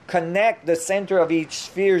you connect the center of each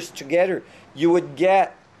spheres together, you would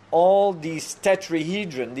get all these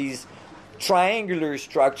tetrahedron, these triangular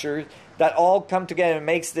structures that all come together and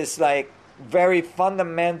makes this like very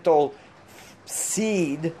fundamental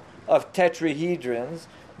seed of tetrahedrons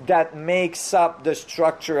that makes up the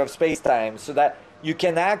structure of space-time, so that you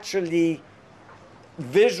can actually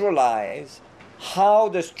visualize how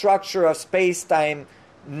the structure of space-time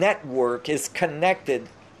network is connected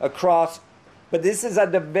across. But this is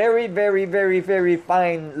at the very, very, very, very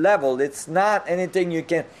fine level. It's not anything you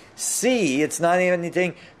can see. It's not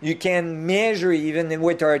anything you can measure even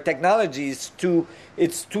with our technologies.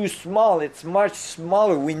 It's too small. It's much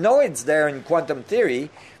smaller. We know it's there in quantum theory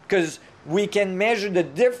because we can measure the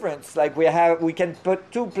difference. Like we can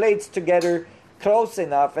put two plates together close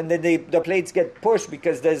enough, and then the plates get pushed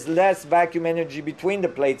because there's less vacuum energy between the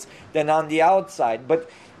plates than on the outside. But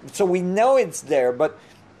so we know it's there, but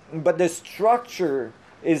the structure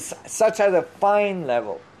is such at a fine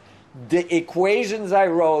level. The equations I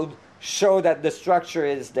wrote show that the structure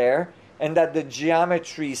is there and that the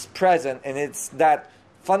geometry is present, and it's that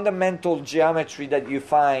fundamental geometry that you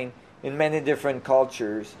find in many different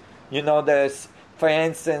cultures. For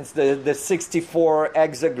instance, the 64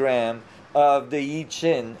 hexagram of the I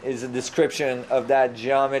Ching is a description of that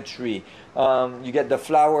geometry. You get the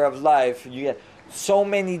flower of life. You get so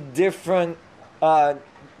many different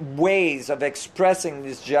ways of expressing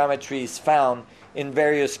this geometry is found in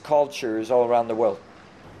various cultures all around the world.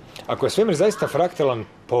 Ako je svemir zaista fraktalan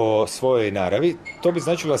po svojoj naravi, to bi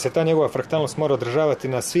značilo da se ta njegova fraktalnost mora održavati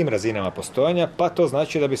na svim razinama postojanja, pa to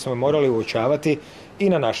znači da bismo morali uočavati i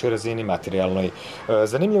na našoj razini materijalnoj.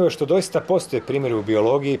 Zanimljivo je što doista postoje primjeri u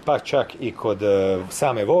biologiji, pa čak i kod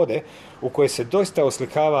same vode, u kojoj se doista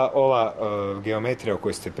oslikava ova geometrija o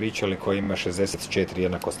kojoj ste pričali, koja ima 64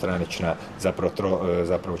 jednakostranična,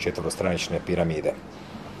 zapravo četverostranične piramide.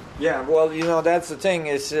 Yeah, well, that's the thing.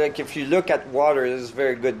 Is like if you look at water, this is a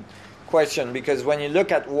very good question, because when you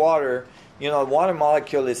look at water, water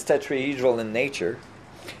molecule is tetrahedral in nature,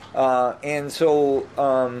 and so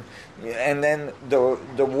and then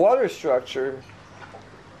the water structure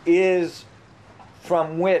is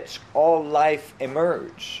from which all life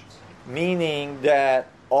emerged. meaning that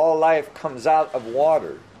all life comes out of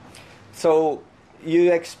water. So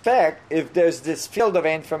you expect, if there's this field of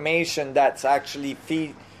information that's actually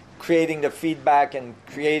creating the feedback and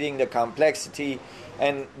creating the complexity,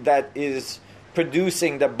 and that is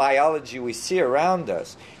producing the biology we see around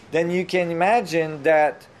us, then you can imagine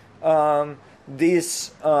that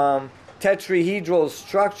this tetrahedral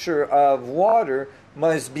structure of water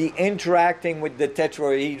must be interacting with the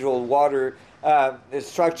tetrahedral water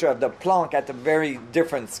structure of the Planck at a very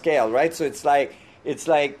different scale, right? So it's like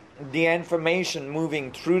the information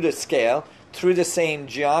moving through the scale, through the same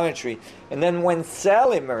geometry. And then when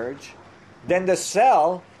cell emerge, then the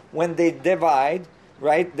cell, when they divide,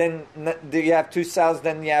 right, then you have 2 cells,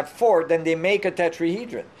 then you have 4, then they make a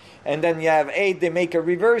tetrahedron. And then you have 8, they make a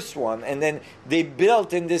reverse one. And then they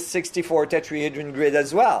built in this 64 tetrahedron grid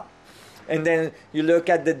as well. And then you look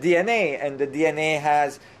at the DNA, and the DNA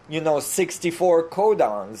has, 64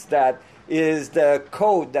 codons. That is the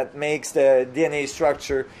code that makes the DNA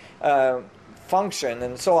structure function,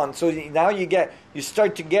 and so on. So now you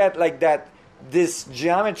start to get like that. This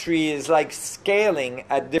geometry is like scaling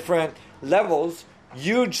at different levels,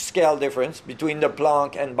 huge scale difference between the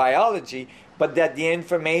Planck and biology, but that the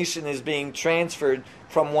information is being transferred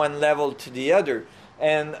from one level to the other.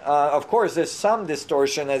 And of course, there's some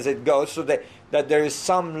distortion as it goes, so that there is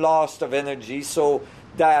some loss of energy, so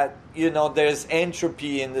that there's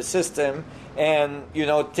entropy in the system, and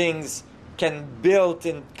things can build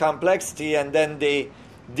in complexity and then they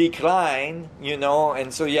decline,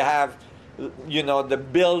 and so you have the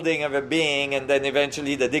building of a being and then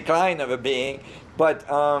eventually the decline of a being.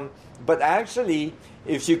 But actually,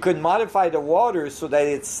 if you could modify the water so that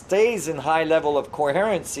it stays in high level of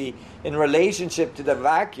coherency in relationship to the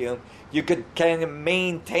vacuum, you could kind of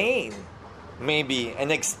maintain maybe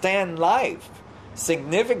and extend life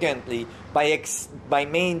significantly by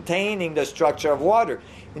maintaining the structure of water.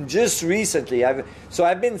 And just recently,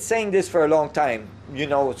 I've been saying this for a long time.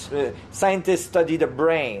 Scientists study the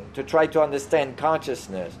brain to try to understand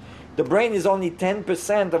consciousness. The brain is only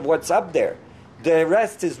 10% of what's up there. The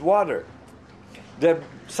rest is water. The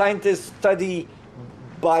scientists study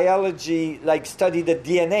biology, study the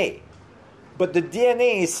DNA. But the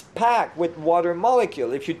DNA is packed with water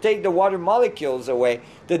molecules. If you take the water molecules away,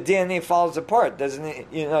 the DNA falls apart.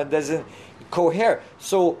 Doesn't cohere.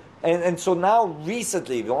 So so now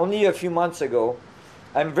recently, only a few months ago,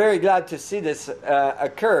 I'm very glad to see this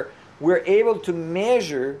occur. We're able to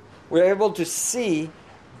measure. We're able to see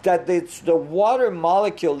that it's the water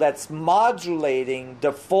molecule that's modulating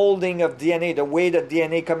the folding of DNA, the way that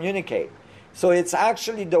DNA communicate. So it's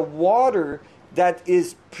actually the water that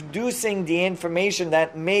is producing the information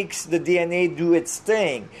that makes the DNA do its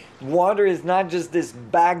thing. Water is not just this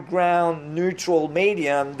background neutral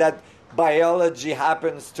medium that biology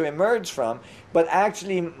happens to emerge from, but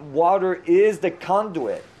actually water is the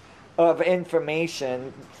conduit of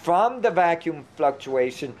information from the vacuum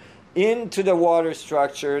fluctuation into the water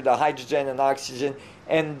structure, the hydrogen and oxygen,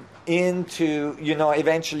 and into,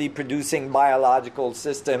 eventually producing biological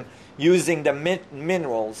system using the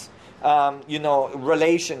minerals,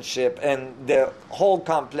 relationship and the whole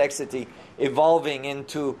complexity evolving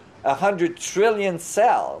into 100 trillion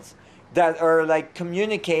cells that are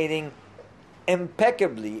communicating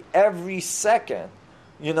impeccably every second.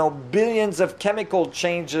 Billions of chemical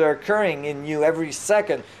changes are occurring in you every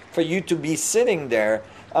second for you to be sitting there.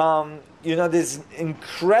 There's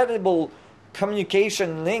incredible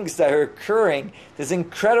communication links that are occurring. There's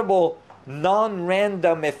incredible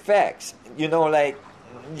non-random effects.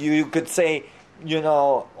 You could say,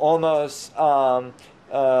 almost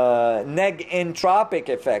neg-entropic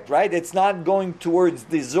effect, right? It's not going towards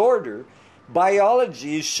disorder.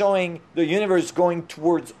 Biology is showing the universe going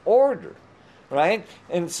towards order, right?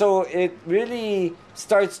 And so it really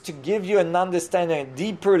starts to give you an understanding, a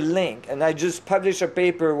deeper link. And I just published a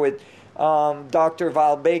paper with Dr.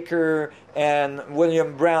 Val Baker and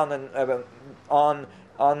William Brown on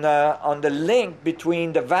the link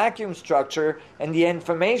between the vacuum structure and the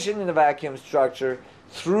information in the vacuum structure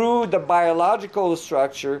through the biological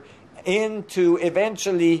structure into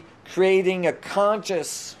eventually creating a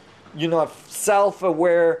conscious,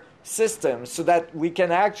 self-aware system, so that we can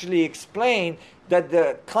actually explain that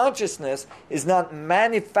the consciousness is not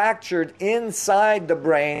manufactured inside the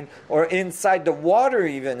brain or inside the water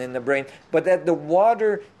even in the brain, but that the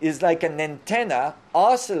water is like an antenna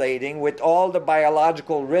oscillating with all the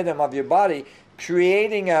biological rhythm of your body,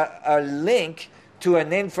 creating a link to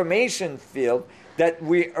an information field that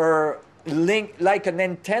we are link like an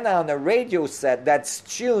antenna on a radio set that's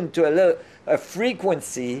tuned to a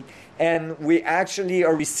frequency, and we actually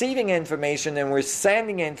are receiving information and we're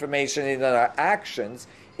sending information in our actions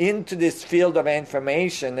into this field of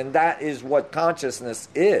information, and that is what consciousness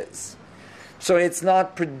is. So it's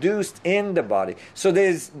not produced in the body. So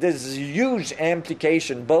there's huge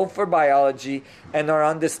implication both for biology and our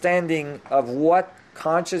understanding of what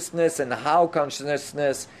consciousness and how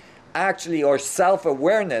consciousness actually, or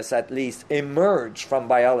self-awareness at least, emerge from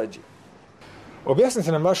biology.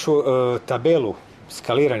 Objasnite nam vašu tabelu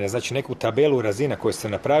skaliranja, znači neku tabelu razina koju ste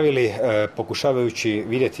napravili pokušavajući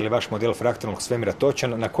vidjeti je li vaš model fraktalnog svemira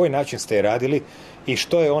točan, na koji način ste je radili i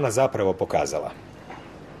što je ona zapravo pokazala.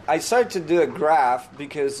 I started to do a graph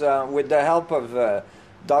because with the help of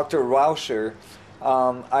Dr. Rauscher,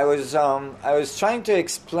 I was trying to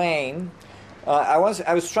explain, I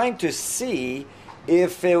was trying to see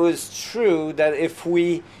if it was true that if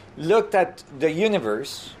we looked at the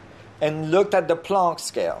universe and looked at the Planck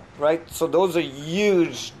scale, right? So those are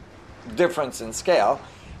huge difference in scale.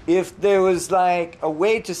 If there was like a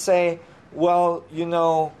way to say, well, you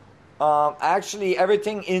know, actually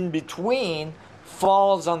everything in between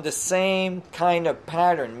falls on the same kind of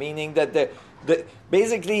pattern, meaning that the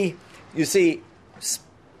basically, you see,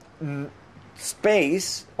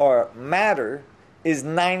 space or matter is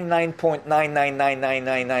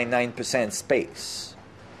 99.999999% space.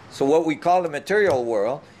 So what we call the material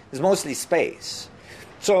world is mostly space.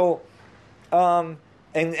 So, and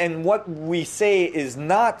what we say is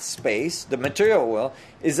not space, the material world,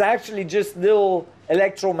 is actually just little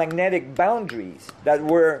electromagnetic boundaries that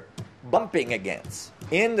we're bumping against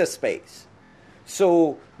in the space.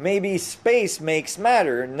 So maybe space makes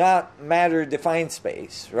matter, not matter defines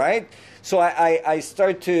space, right? So I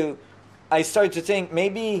start to think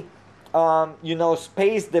maybe you know,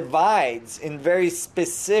 space divides in very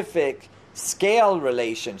specific scale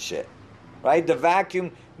relationship, right? The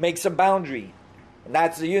vacuum makes a boundary, and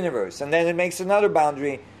that's the universe, and then it makes another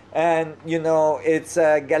boundary, and you know, it's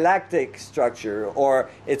a galactic structure, or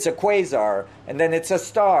it's a quasar, and then it's a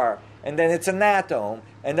star, and then it's an atom,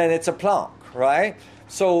 and then it's a Planck, right?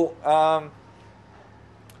 So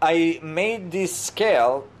I made this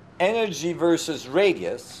scale, energy versus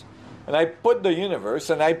radius, and I put the universe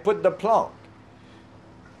and I put the Planck.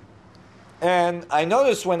 And I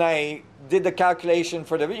noticed when I did the calculation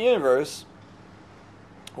for the universe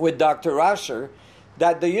with Dr. Rauscher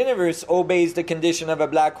that the universe obeys the condition of a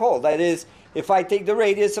black hole. That is, if I take the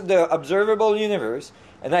radius of the observable universe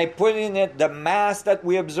and I put in it the mass that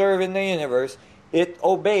we observe in the universe, it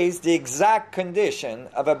obeys the exact condition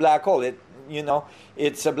of a black hole. It, you know,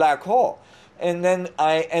 it's a black hole. And then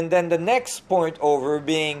the next point over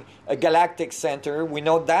being a galactic center, we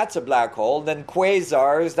know that's a black hole. Then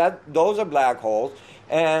quasars, those are black holes.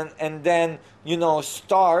 And then, you know,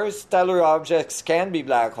 stars, stellar objects can be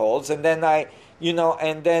black holes. And then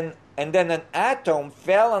and then an atom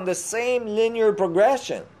fell on the same linear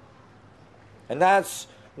progression. And that's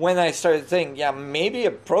when I started thinking, yeah, maybe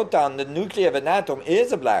a proton, the nucleus of an atom,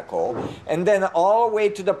 is a black hole. And then all the way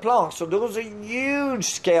to the Planck. So those are huge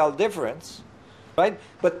scale difference. Right?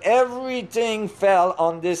 But everything fell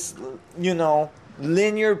on this, you know,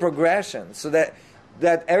 linear progression, so that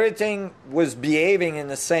everything was behaving in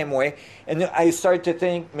the same way. And I started to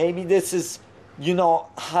think maybe this is, you know,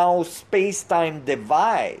 how space-time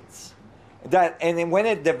divides. And then when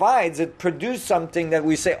it divides, it produces something that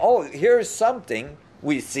we say, oh, here's something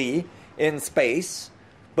we see in space,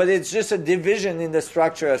 but it's just a division in the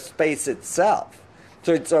structure of space itself.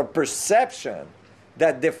 So it's our perception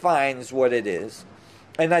that defines what it is.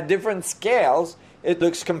 And at different scales, it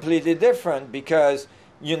looks completely different because,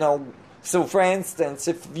 you know, so for instance,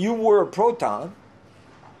 if you were a proton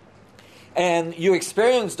and you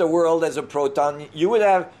experienced the world as a proton, you would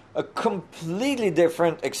have a completely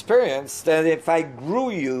different experience than if I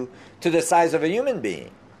grew you to the size of a human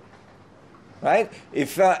being. Right?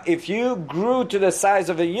 If you grew to the size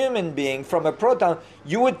of a human being from a proton,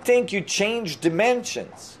 you would think you changed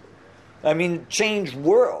dimensions. I mean, changed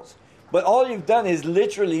worlds. But all you've done is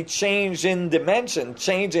literally change in dimension,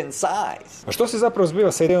 change in size. A što se zapravo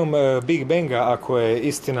zbiva sa idejom Big Banga ako je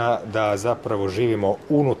istina da zapravo živimo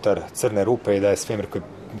unutar crne rupe i da je svemir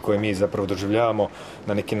koji mi zapravo doživljavamo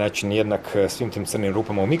na neki način jednak svim tim crnim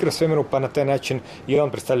rupama u mikrosvemiru, pa na taj način i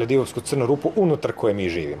on predstavlja divovsku crnu rupu unutar koje mi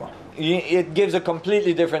živimo. It gives a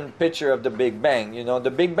completely different picture of the Big Bang. You know, the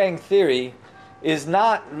Big Bang theory is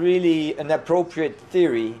not really an appropriate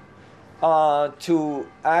theory to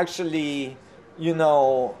actually, you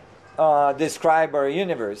know, describe our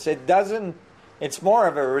universe. It doesn't, it's more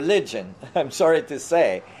of a religion, I'm sorry to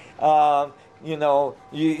say.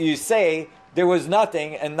 you say there was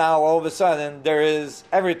nothing, and now all of a sudden there is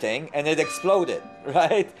everything, and it exploded,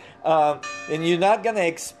 right? And you're not going to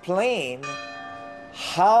explain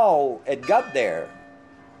how it got there.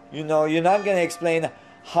 You're not going to explain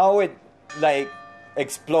how it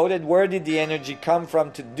exploded. Where did the energy come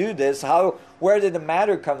from to do this? Where did the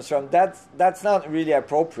matter comes from? That's not really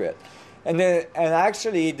appropriate. And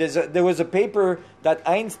actually, there was a paper that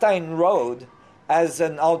Einstein wrote as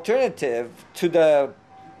an alternative to the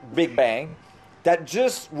Big Bang that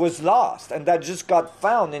just was lost and that just got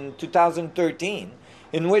found in 2013,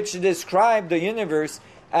 in which it described the universe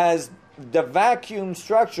as the vacuum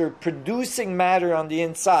structure producing matter on the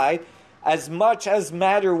inside as much as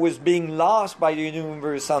matter was being lost by the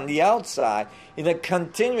universe on the outside in a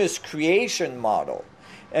continuous creation model.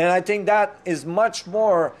 And I think that is much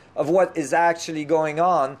more of what is actually going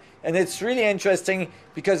on. And it's really interesting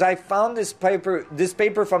because I found this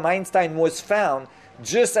paper from Einstein was found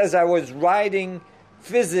just as I was writing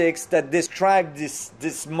physics that described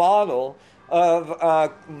this model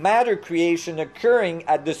of matter creation occurring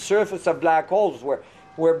at the surface of black holes,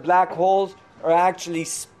 where black holes are actually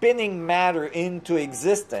spinning matter into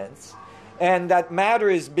existence, and that matter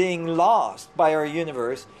is being lost by our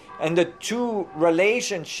universe, and the two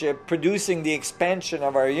relationship producing the expansion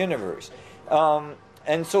of our universe.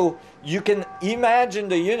 And so you can imagine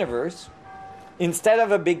the universe, instead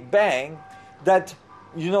of a Big Bang, that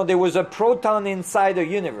there was a proton inside the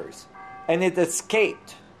universe, and it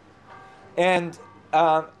escaped. And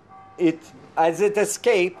as it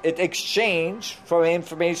escaped, it exchanged from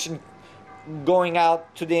information going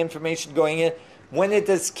out to the information going in. When it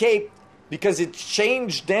escaped, because it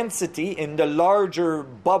changed density in the larger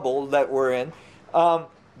bubble that we're in,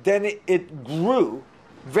 then it grew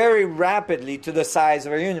very rapidly to the size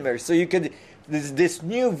of our universe. So this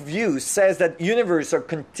new view says that universes are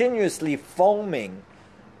continuously foaming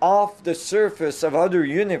off the surface of other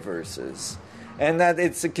universes, and that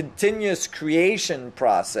it's a continuous creation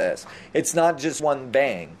process. It's not just one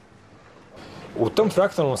bang. U tom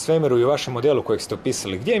fraktalnom svemiru i u vašem modelu kojeg ste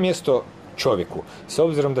opisali, gdje je mjesto čovjeku? S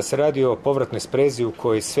obzirom da se radi o povratnoj sprezi u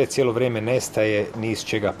kojoj sve cijelo vrijeme nestaje, ni iz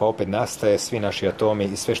čega pa opet nastaje, svi naši atomi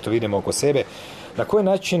i sve što vidimo oko sebe, na koji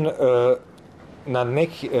način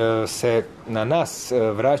se na nas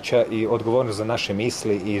vraća i odgovornost za naše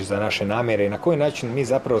misli i za naše namjere, i na koji način mi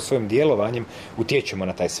zapravo svojim djelovanjem utječemo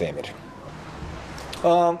na taj svemir?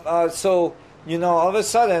 So, all of a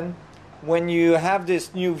sudden, when you have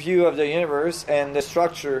this new view of the universe and the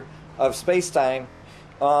structure of space-time,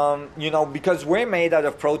 because we're made out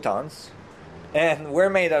of protons and we're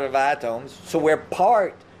made out of atoms, so we're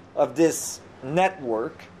part of this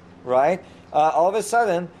network, right? All of a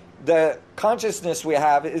sudden, the consciousness we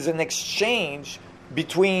have is an exchange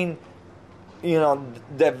between,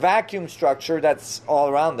 the vacuum structure that's all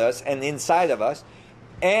around us and inside of us,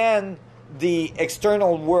 and the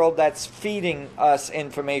external world that's feeding us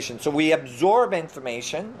information. So we absorb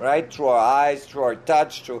information, right, through our eyes, through our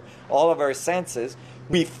touch, through all of our senses.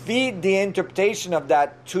 We feed the interpretation of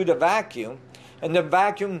that to the vacuum, and the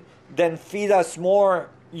vacuum then feed us more,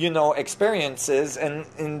 experiences, and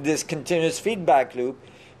in this continuous feedback loop.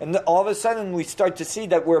 And all of a sudden we start to see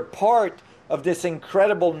that we're part of this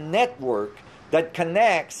incredible network that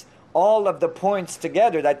connects all of the points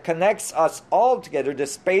together, that connects us all together. The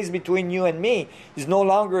space between you and me is no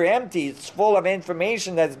longer empty. It's full of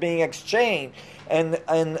information that's being exchanged. And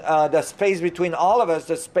the space between all of us,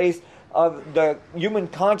 the space of the human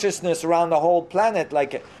consciousness around the whole planet,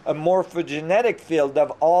 like a morphogenetic field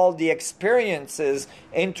of all the experiences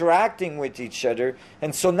interacting with each other.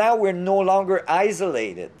 And so now we're no longer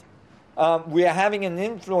isolated. We are having an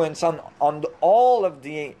influence on all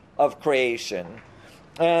of creation.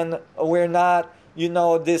 And we're not,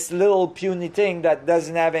 this little puny thing that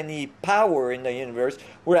doesn't have any power in the universe.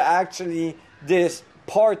 We're actually this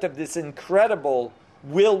part of this incredible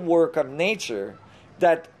will work of nature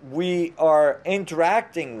that we are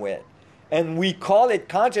interacting with. And we call it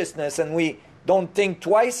consciousness, and we don't think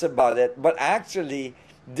twice about it. But actually,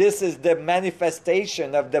 this is the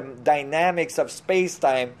manifestation of the dynamics of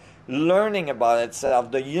space-time learning about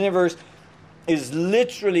itself. The universe is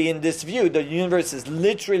literally, in this view, the universe is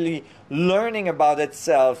literally learning about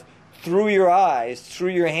itself through your eyes, through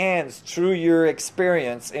your hands, through your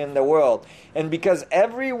experience in the world. And because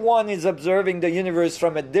everyone is observing the universe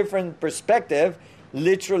from a different perspective,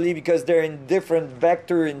 literally because they're in different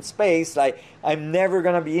vector in space, like I'm never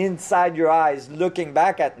going to be inside your eyes looking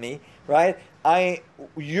back at me, right?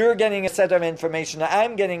 You're getting a set of information,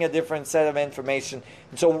 I'm getting a different set of information.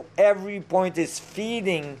 And so every point is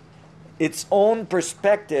feeding its own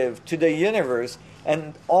perspective to the universe,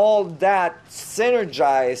 and all that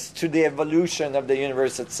synergize to the evolution of the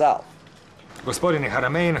universe itself. Gospodine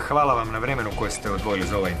Haramein, hvala vam na vremenu koje ste odvojili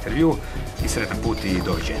za ovaj intervju i sretan put i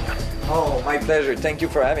doviđenja. Oh, my pleasure. Thank you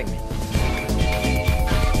for having me.